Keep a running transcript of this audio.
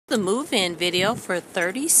The move-in video for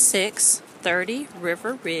 3630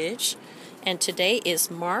 River Ridge, and today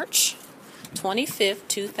is March 25th,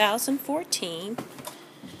 2014.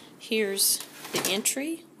 Here's the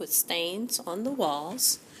entry with stains on the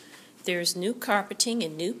walls. There's new carpeting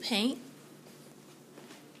and new paint.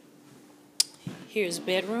 Here's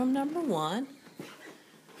bedroom number 1.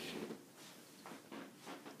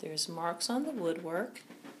 There's marks on the woodwork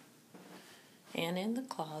and in the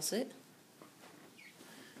closet.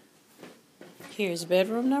 Here's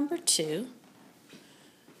bedroom number 2.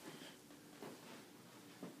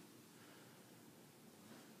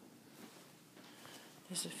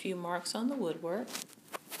 There's a few marks on the woodwork.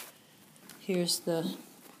 Here's the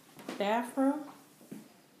bathroom.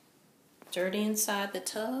 Dirty inside the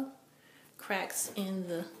tub. Cracks in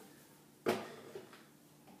the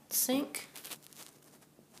sink.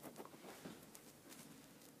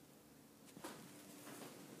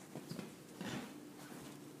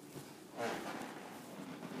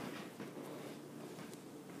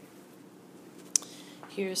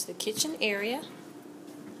 Here's the kitchen area.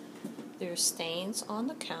 There's stains on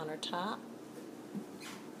the countertop.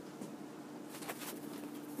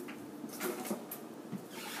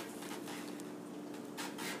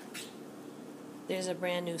 There's a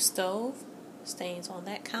brand new stove. Stains on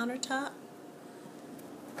that countertop.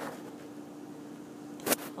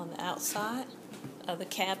 On the outside of the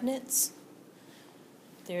cabinets,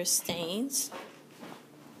 there's stains.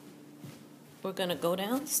 We're going to go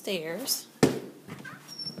down the stairs.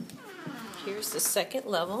 Here's the second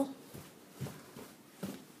level.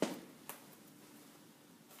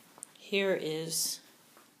 Here is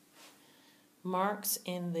marks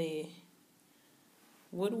in the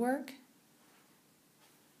woodwork.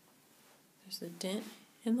 There's a dent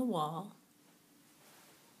in the wall.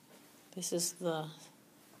 There's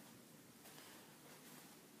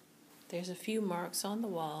a few marks on the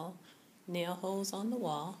wall, nail holes on the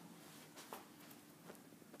wall.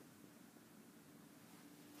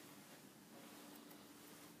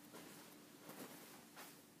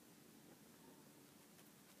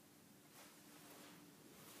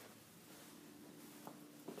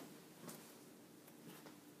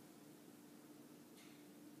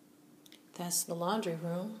 That's the laundry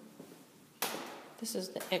room. This is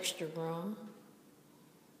the extra room.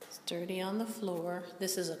 It's dirty on the floor.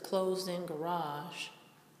 This is a closed-in garage.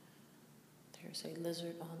 There's a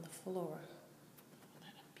lizard on the floor.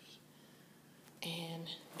 And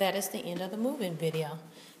that is the end of the move-in video.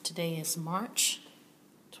 Today is March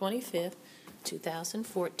 25th,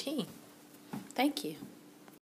 2014. Thank you.